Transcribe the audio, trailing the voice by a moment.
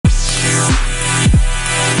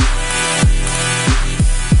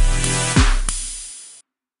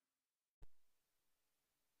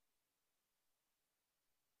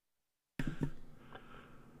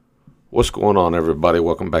What's going on, everybody?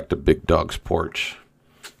 Welcome back to Big Dog's Porch.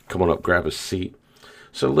 Come on up, grab a seat.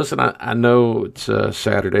 So listen, I know it's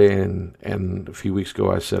Saturday, and a few weeks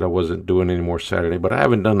ago I said I wasn't doing any more Saturday, but I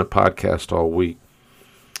haven't done the podcast all week.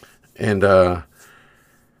 And I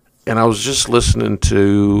was just listening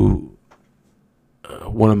to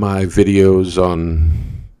one of my videos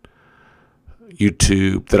on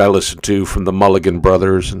YouTube that I listened to from the Mulligan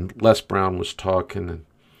Brothers, and Les Brown was talking,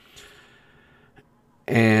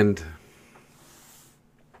 and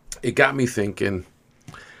it got me thinking.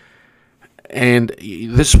 And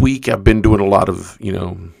this week I've been doing a lot of,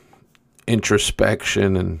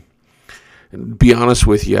 introspection, and be honest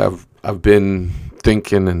with you, I've been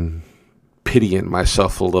thinking and pitying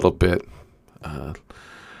myself a little bit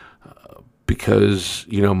because,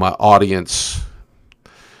 my audience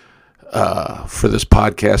for this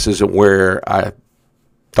podcast isn't where I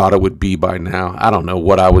thought it would be by now. I don't know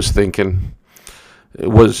what I was thinking.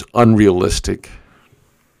 It was unrealistic.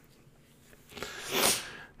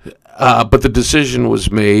 But the decision was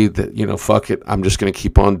made that, fuck it. I'm just going to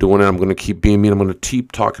keep on doing it. I'm going to keep being me. I'm going to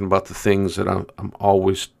keep talking about the things that I'm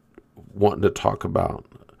always wanting to talk about,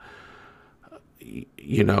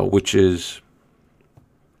 which is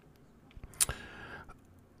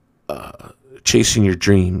chasing your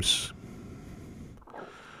dreams.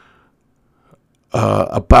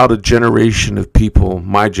 About a generation of people,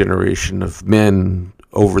 my generation of men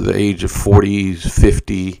over the age of 40,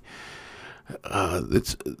 50,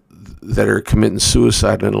 that are committing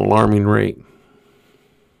suicide at an alarming rate.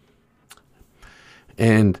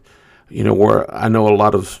 And, where I know a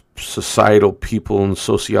lot of societal people and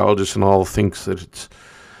sociologists and all thinks that it's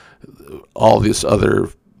all this other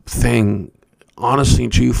thing. Honestly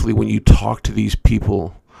and truthfully, when you talk to these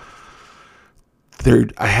people,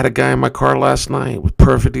 I had a guy in my car last night with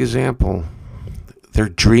perfect example. They're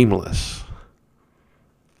dreamless.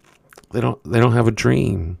 They don't have a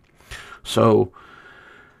dream. So,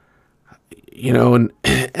 and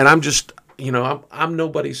I'm just, I'm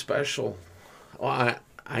nobody special. Well,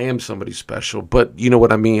 I am somebody special, but you know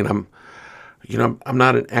what I mean? I'm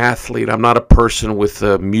not an athlete. I'm not a person with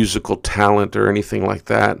a musical talent or anything like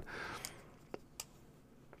that.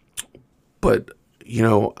 But,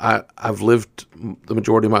 I've lived the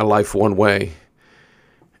majority of my life one way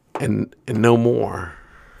and no more,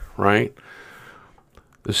 right?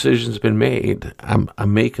 Decision's been made. I'm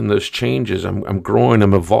making those changes. I'm growing.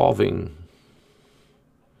 I'm evolving.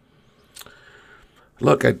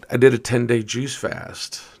 Look, I did a 10-day juice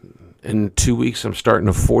fast. In 2 weeks, I'm starting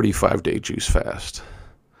a 45-day juice fast.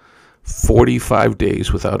 45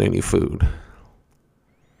 days without any food.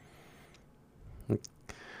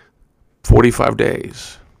 45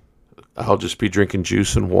 days. I'll just be drinking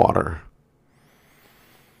juice and water.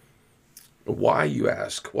 Why, you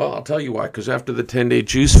ask? Well, I'll tell you why. Because after the 10-day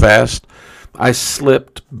juice fast, I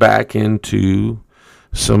slipped back into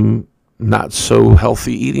some not so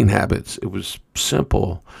healthy eating habits. It was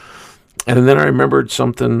simple. And then I remembered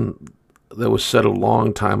something that was said a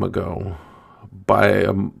long time ago by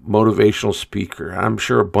a motivational speaker. I'm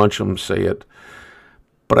sure a bunch of them say it,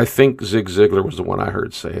 but I think Zig Ziglar was the one I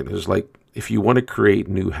heard say it. It was like, if you want to create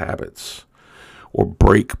new habits or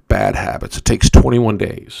break bad habits, it takes 21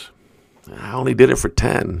 days. I only did it for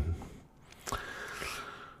 10.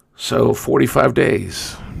 So 45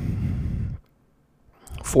 days.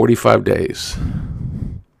 45 days.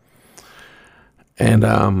 And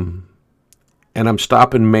I'm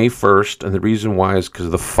stopping May 1st, and the reason why is because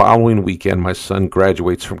the following weekend my son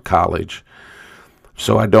graduates from college.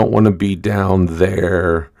 So I don't want to be down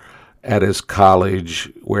there at his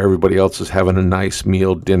college where everybody else is having a nice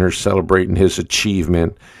meal, dinner, celebrating his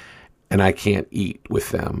achievement, and I can't eat with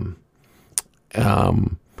them.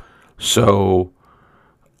 So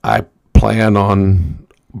I plan on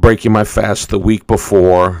breaking my fast the week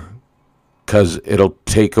before, because it'll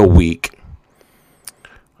take a week.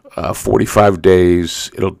 45 days,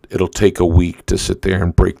 it'll take a week to sit there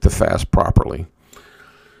and break the fast properly.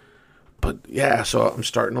 But yeah, so I'm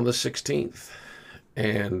starting on the 16th,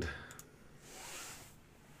 and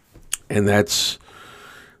that's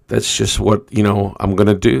just what I'm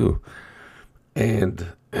gonna do, and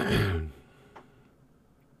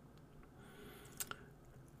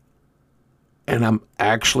and I'm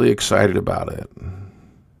actually excited about it.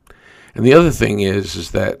 And the other thing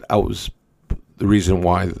is that the reason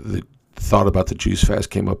why the thought about the juice fast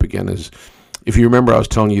came up again is, if you remember, I was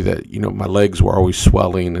telling you that, my legs were always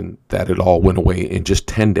swelling and that it all went away in just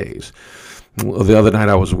 10 days. Well, the other night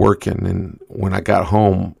I was working, and when I got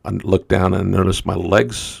home, I looked down and noticed my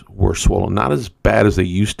legs were swollen. Not as bad as they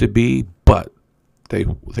used to be, but they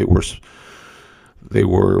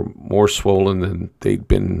were more swollen than they'd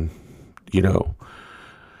been you know,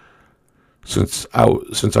 since I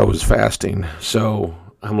was fasting. So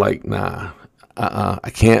I'm like, nah, I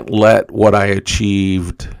can't let what I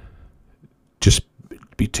achieved just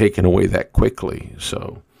be taken away that quickly.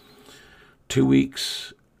 So 2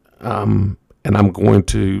 weeks, and I'm going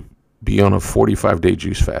to be on a 45-day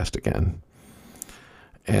juice fast again.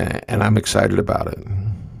 And I'm excited about it.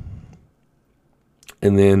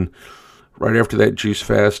 And then right after that juice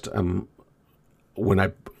fast, when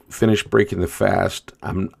I finish breaking the fast,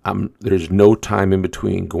 there's no time in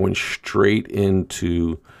between, going straight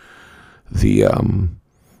into the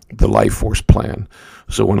Life Force plan.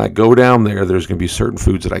 So when I go down there, there's going to be certain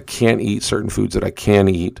foods that I can't eat, certain foods that I can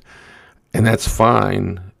eat, and that's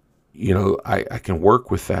fine. You know, I can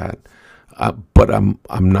work with that, but I'm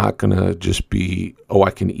not going to just be, I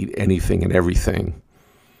can eat anything and everything.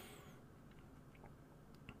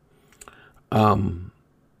 And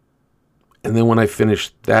then when I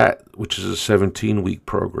finish that, which is a 17-week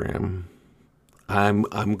program, I'm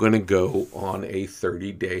going to go on a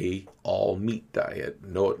 30-day all meat diet.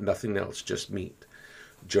 No, nothing else, just meat.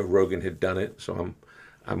 Joe Rogan had done it, so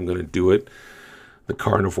I'm going to do it. The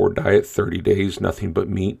carnivore diet, 30 days, nothing but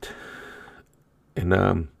meat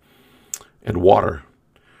and water.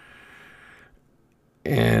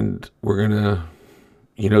 And we're going to,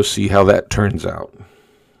 see how that turns out.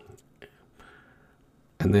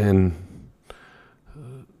 And then,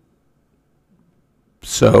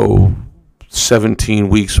 so 17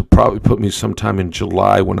 weeks will probably put me sometime in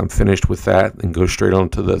July when I'm finished with that, and go straight on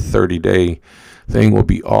to the 30-day thing will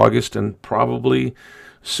be August. And probably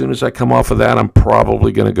as soon as I come off of that, I'm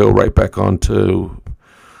probably going to go right back on to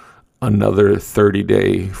another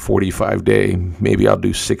 30-day, 45-day, maybe I'll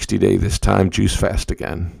do 60-day this time, juice fast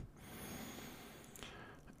again.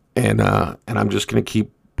 And I'm just going to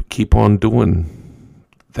keep on doing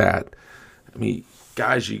that. I mean,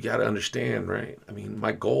 guys, you got to understand, right? I mean,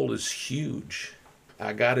 my goal is huge.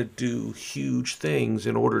 I got to do huge things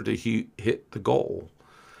in order to hit the goal.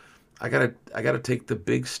 I got to take the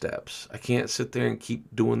big steps. I can't sit there and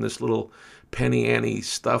keep doing this little penny ante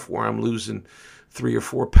stuff where I'm losing 3 or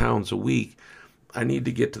 4 pounds a week. I need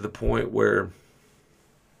to get to the point where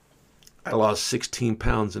I lost 16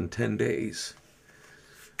 pounds in 10 days.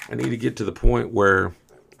 I need to get to the point where,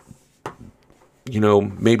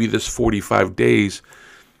 maybe this 45 days,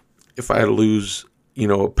 if I lose,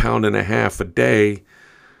 1.5 pounds a day,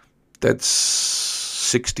 that's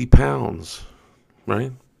 60 pounds,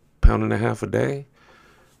 right? 1.5 pounds a day,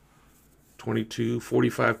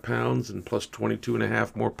 45 pounds, and plus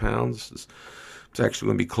 22.5 more pounds. It's actually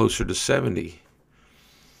going to be closer to 70.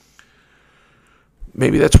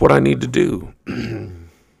 Maybe that's what I need to do. And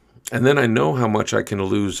then I know how much I can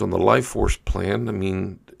lose on the Life Force plan. I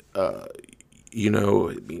mean, I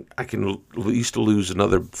can at least lose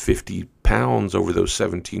another 50 pounds over those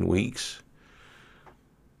 17 weeks.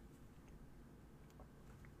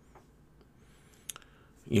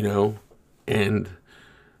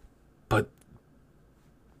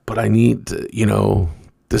 But I need to,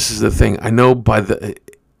 this is the thing. I know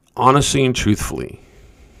honestly and truthfully,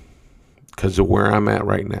 because of where I'm at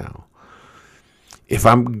right now, if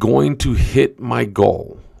I'm going to hit my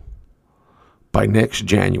goal by next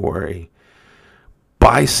January,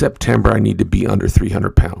 by September, I need to be under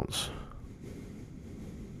 300 pounds.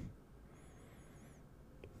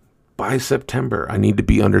 By September, I need to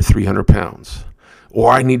be under 300 pounds.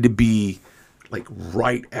 Or I need to be like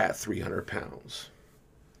right at 300 pounds.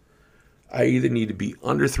 I either need to be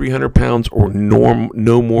under 300 pounds or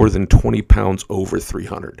no more than 20 pounds over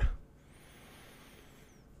 300.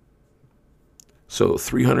 So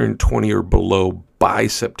 320 or below by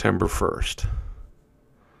September 1st.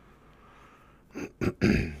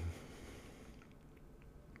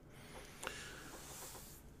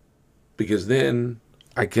 Because then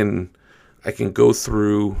I can go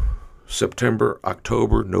through September,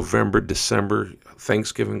 October, November, December,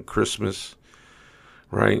 Thanksgiving, Christmas,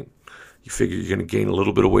 right? You figure you're going to gain a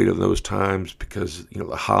little bit of weight in those times because,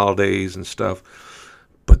 the holidays and stuff.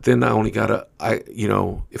 But then I only got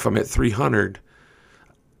if I'm at 300,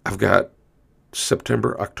 I've got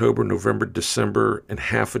September, October, November, December, and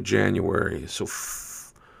half of January. So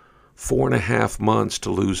 4.5 months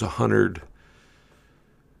to lose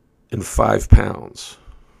 105 pounds,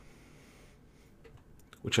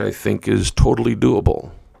 which I think is totally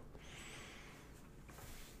doable.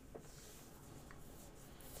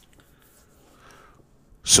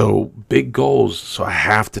 So big goals, so I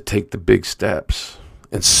have to take the big steps.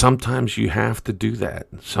 And sometimes you have to do that.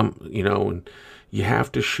 And you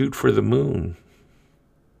have to shoot for the moon.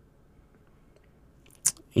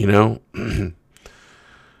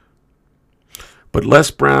 But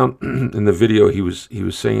Les Brown, in the video, he was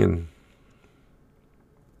saying,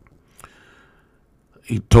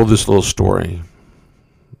 he told this little story.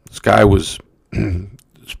 This guy was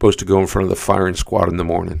supposed to go in front of the firing squad in the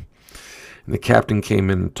morning. And the captain came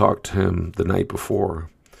in and talked to him the night before.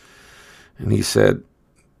 And he said,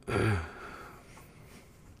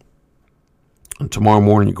 tomorrow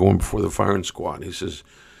morning you're going before the firing squad. He says,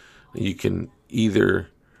 you can either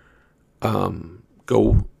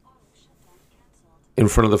go in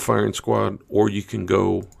front of the firing squad, or you can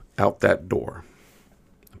go out that door.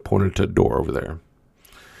 I pointed to a door over there.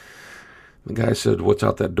 The guy said, what's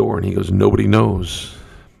out that door? And he goes, nobody knows.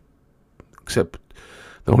 Except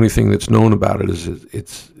the only thing that's known about it is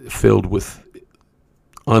it's filled with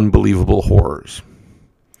unbelievable horrors.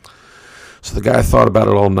 So the guy thought about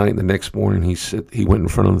it all night, and the next morning he went in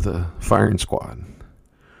front of the firing squad.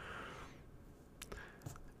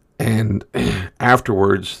 And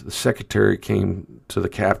afterwards, the secretary came to the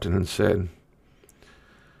captain and said,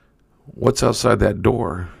 what's outside that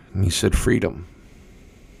door? And he said, freedom.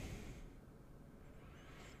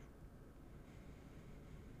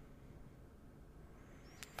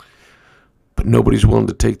 But nobody's willing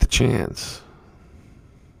to take the chance.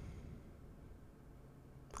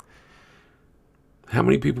 How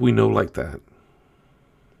many people we know like that?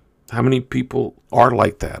 How many people are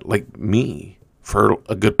like that, like me, for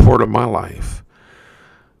a good part of my life?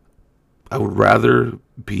 I would rather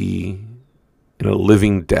be in a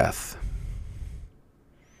living death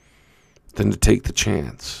than to take the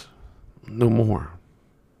chance. No more.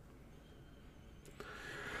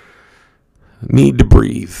 Need to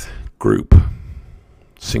Breathe group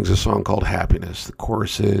sings a song called Happiness. The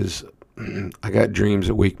chorus is, I got dreams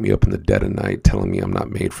that wake me up in the dead of night telling me I'm not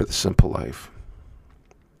made for the simple life.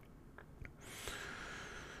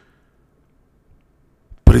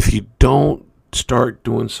 But if you don't start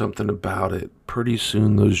doing something about it, pretty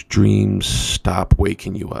soon those dreams stop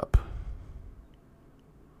waking you up.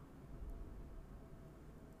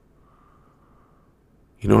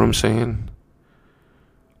 You know what I'm saying?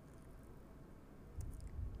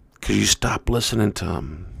 Because you stop listening to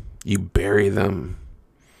them. You bury them.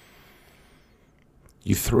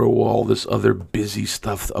 You throw all this other busy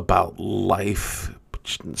stuff about life,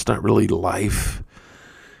 but it's not really life.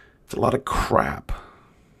 It's a lot of crap.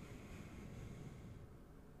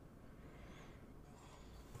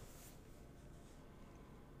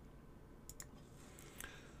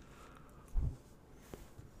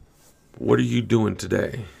 What are you doing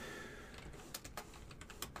today?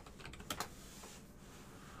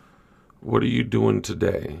 What are you doing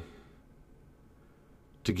today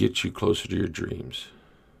to get you closer to your dreams?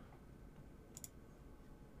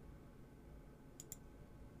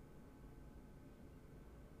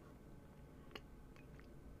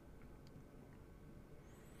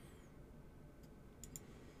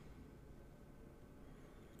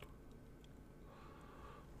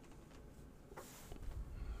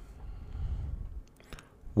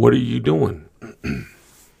 What are you doing?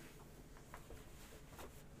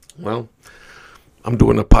 Well, I'm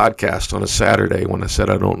doing a podcast on a Saturday. When I said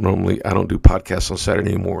I don't do podcasts on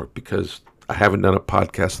Saturday anymore because I haven't done a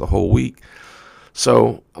podcast the whole week.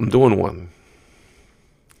 So I'm doing one.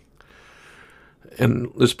 And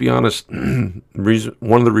let's be honest, one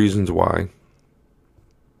of the reasons why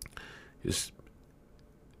is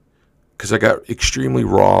because I got extremely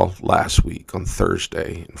raw last week on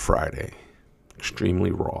Thursday and Friday. Extremely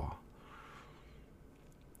raw.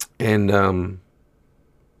 And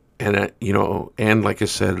like I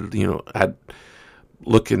said, I'd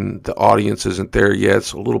looking, the audience isn't there yet.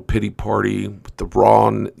 It's a little pity party with the raw,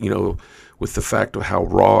 with the fact of how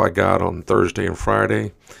raw I got on Thursday and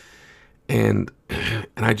Friday. And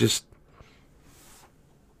I just,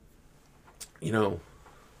 I don't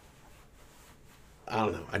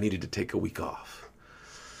know. I needed to take a week off.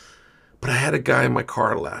 But I had a guy in my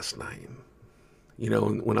car last night.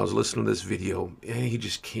 When I was listening to this video, he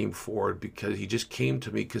just came forward because he just came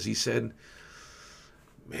to me because he said,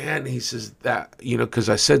 man, he says that, because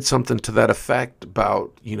I said something to that effect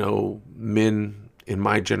about, men in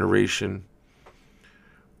my generation,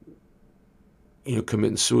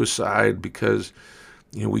 committing suicide because,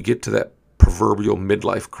 we get to that proverbial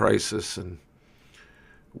midlife crisis and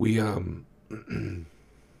we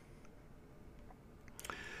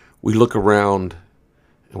we look around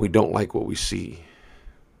and we don't like what we see.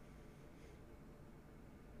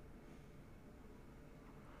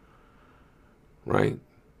 Right?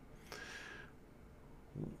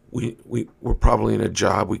 We're probably in a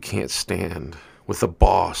job we can't stand, with a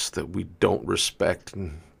boss that we don't respect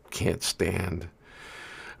and can't stand.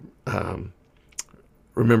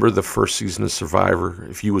 remember the first season of Survivor?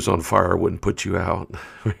 If you was on fire, I wouldn't put you out.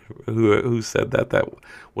 Who said that? That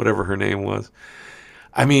whatever her name was.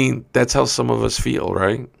 I mean, that's how some of us feel,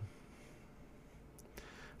 right?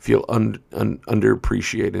 Feel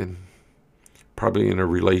underappreciated. Probably in a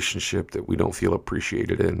relationship that we don't feel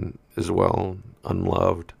appreciated in as well,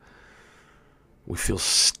 unloved. We feel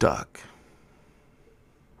stuck.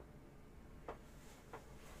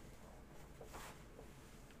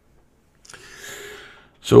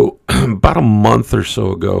 So about a month or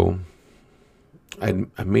so ago,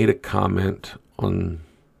 I made a comment on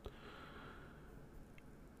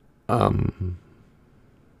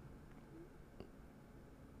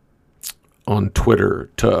Twitter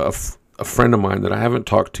to a friend of mine that I haven't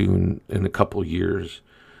talked to in a couple years.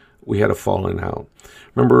 We had a falling out.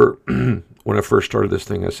 Remember when I first started this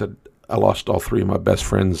thing, I said I lost all three of my best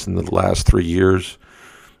friends in the last 3 years.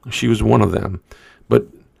 She was one of them. But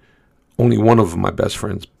only one of my best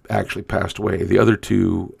friends actually passed away. The other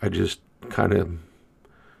two, I just kind of,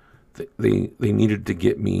 they needed to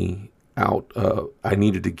get me out. I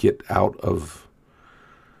needed to get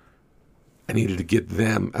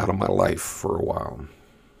them out of my life for a while.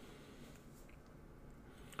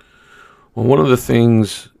 Well, one of the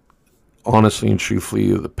things, honestly and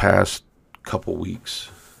truthfully, of the past couple weeks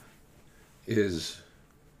is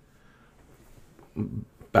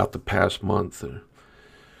about the past month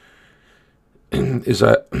is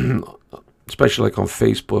that, especially like on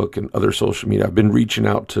Facebook and other social media, I've been reaching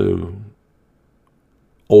out to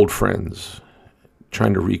old friends,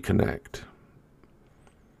 trying to reconnect.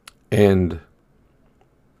 And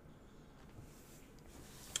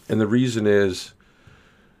the reason is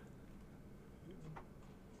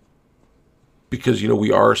because,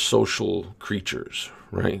 we are social creatures,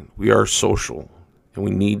 right? We are social, and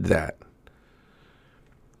we need that.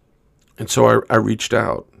 And so I reached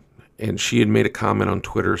out, and she had made a comment on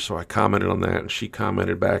Twitter, so I commented on that, and she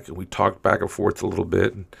commented back, and we talked back and forth a little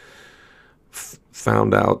bit, and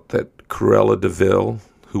found out that Cruella de Vil,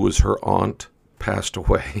 who was her aunt, passed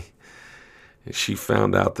away. And she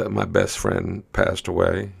found out that my best friend passed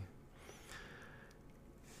away.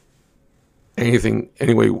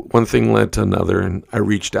 Anyway, one thing led to another, and I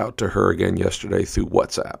reached out to her again yesterday through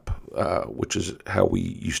WhatsApp, which is how we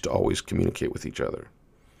used to always communicate with each other.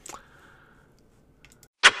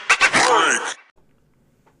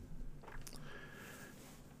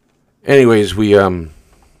 Anyways, we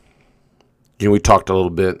talked a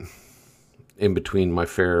little bit in between my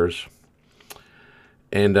fares,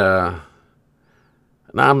 and I'm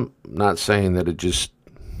not saying that it just,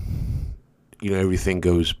 everything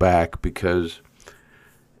goes back, because,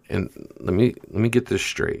 and let me get this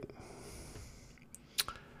straight.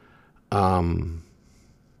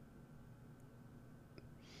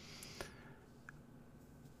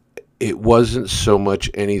 It wasn't so much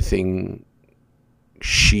anything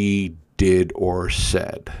she did or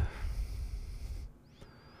said.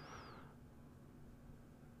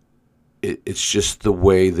 It's just the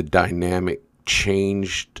way the dynamic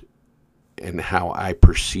changed and how I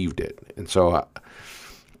perceived it. And so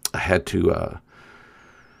I had to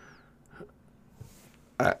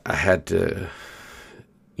I had to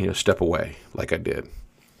step away like I did.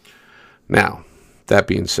 Now, that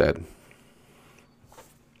being said,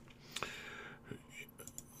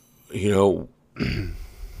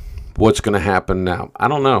 what's going to happen now? I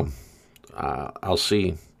don't know. I'll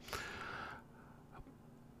see.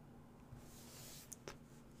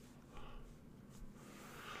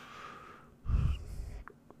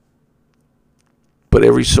 But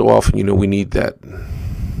every so often, we need that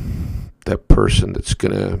person that's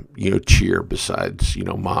gonna, cheer besides,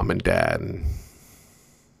 mom and dad. And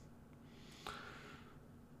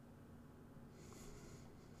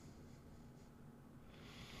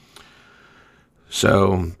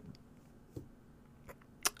so,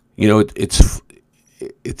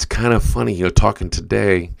 it's kind of funny, talking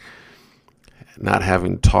today, not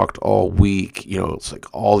having talked all week. It's like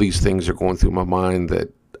all these things are going through my mind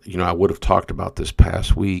that, I would have talked about this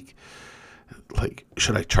past week. Like,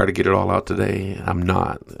 should I try to get it all out today? I'm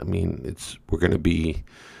not. I mean, I'm going to be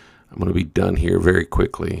done here very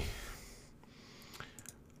quickly.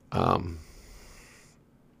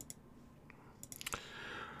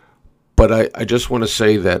 But I just want to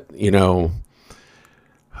say that,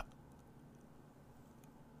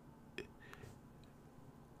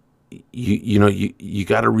 you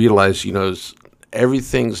got to realize,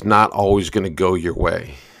 everything's not always going to go your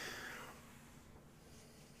way.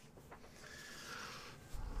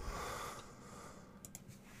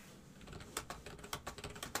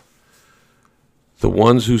 The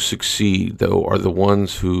ones who succeed, though, are the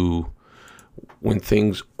ones who when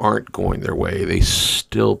things aren't going their way, they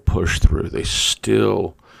still push through. They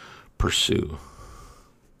still pursue.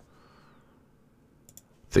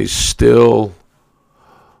 They still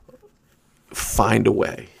find a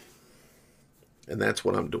way. And that's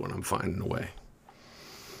what I'm doing. I'm finding a way.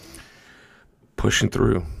 Pushing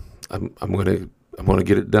through. I'm gonna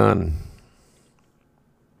get it done.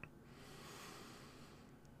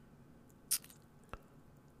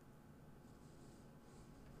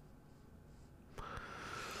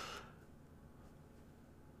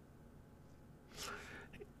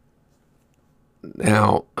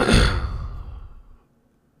 Now, I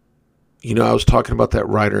was talking about that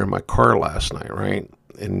rider in my car last night, right?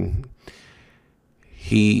 And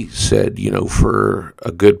he said, for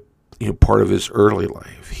a good, part of his early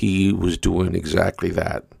life, he was doing exactly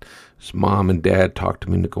that. His mom and dad talked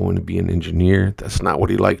him into going to be an engineer. That's not what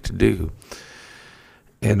he liked to do.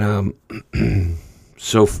 And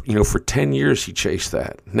so, for 10 years he chased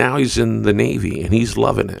that. Now he's in the Navy and he's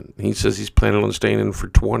loving it. He says he's planning on staying in for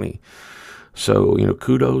 20. So,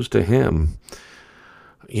 kudos to him.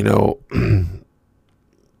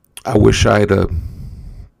 I wish I had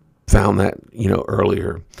found that,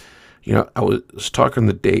 earlier. I was talking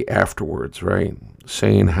the day afterwards, right?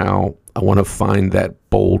 Saying how I want to find that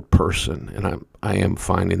bold person. And I am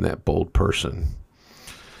finding that bold person.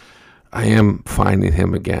 I am finding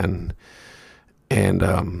him again and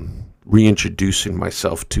reintroducing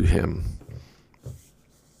myself to him.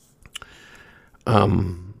 A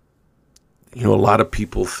lot of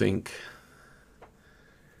people think,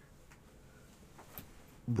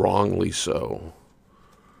 wrongly so,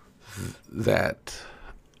 that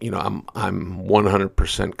I'm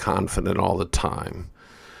 100% confident all the time,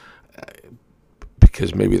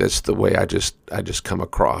 because maybe that's the way I just come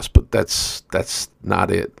across, but that's not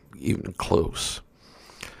it, even close.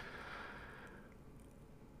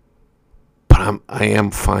 But I am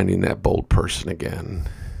finding that bold person again,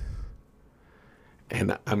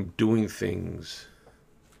 and I'm doing things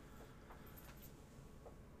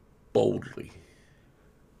boldly.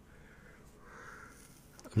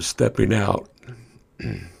 I'm stepping out,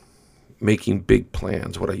 making big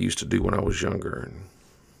plans, what I used to do when I was younger, and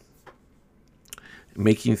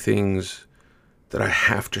making things that I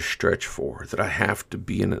have to stretch for, that I have to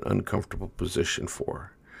be in an uncomfortable position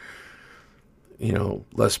for.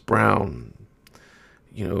 Les Brown,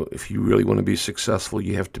 if you really want to be successful,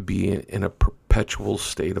 you have to be in a perpetual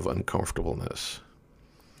state of uncomfortableness.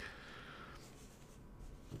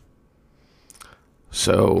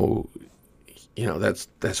 So,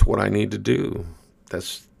 that's what I need to do.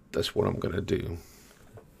 That's what I'm going to do.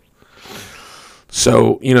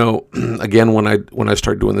 So, again, when I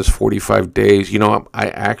start doing this 45 days, I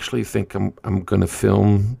actually think I'm going to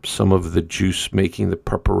film some of the juice making, the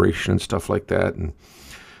preparation and stuff like that, and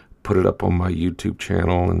put it up on my YouTube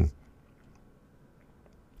channel. And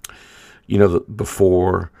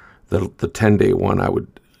before the 10-day one, I would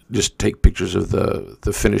just take pictures of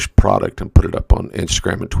the finished product and put it up on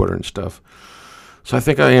Instagram and Twitter and stuff. So I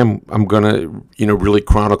think I'm going to, really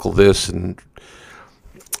chronicle this, and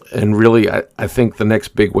really I think the next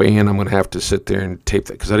big weigh-in, I'm going to have to sit there and tape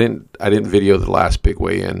that, because I didn't video the last big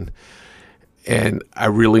weigh-in, and I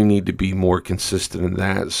really need to be more consistent in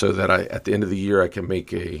that, so that at the end of the year I can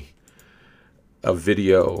make a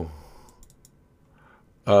video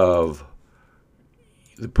of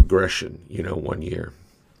the progression, 1 year.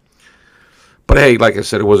 But hey, like I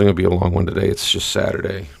said, it wasn't going to be a long one today. It's just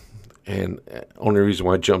Saturday. And the only reason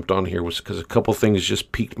why I jumped on here was because a couple things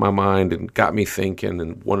just piqued my mind and got me thinking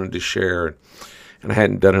and wanted to share. And I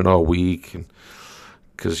hadn't done it all week,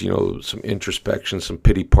 because, some introspection, some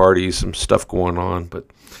pity parties, some stuff going on. But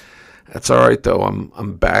that's all right, though.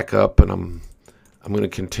 I'm back up, and I'm going to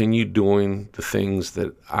continue doing the things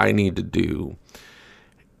that I need to do.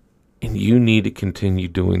 And you need to continue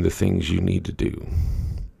doing the things you need to do.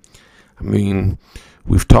 I mean,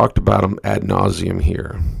 we've talked about them ad nauseum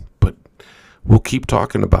here, but we'll keep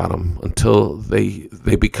talking about them until they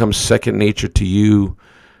become second nature to you,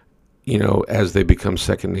 as they become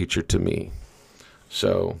second nature to me.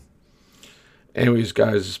 So, anyways,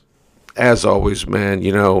 guys, as always, man,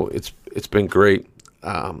 it's been great.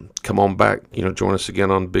 Come on back, join us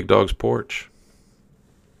again on Big Dog's Porch.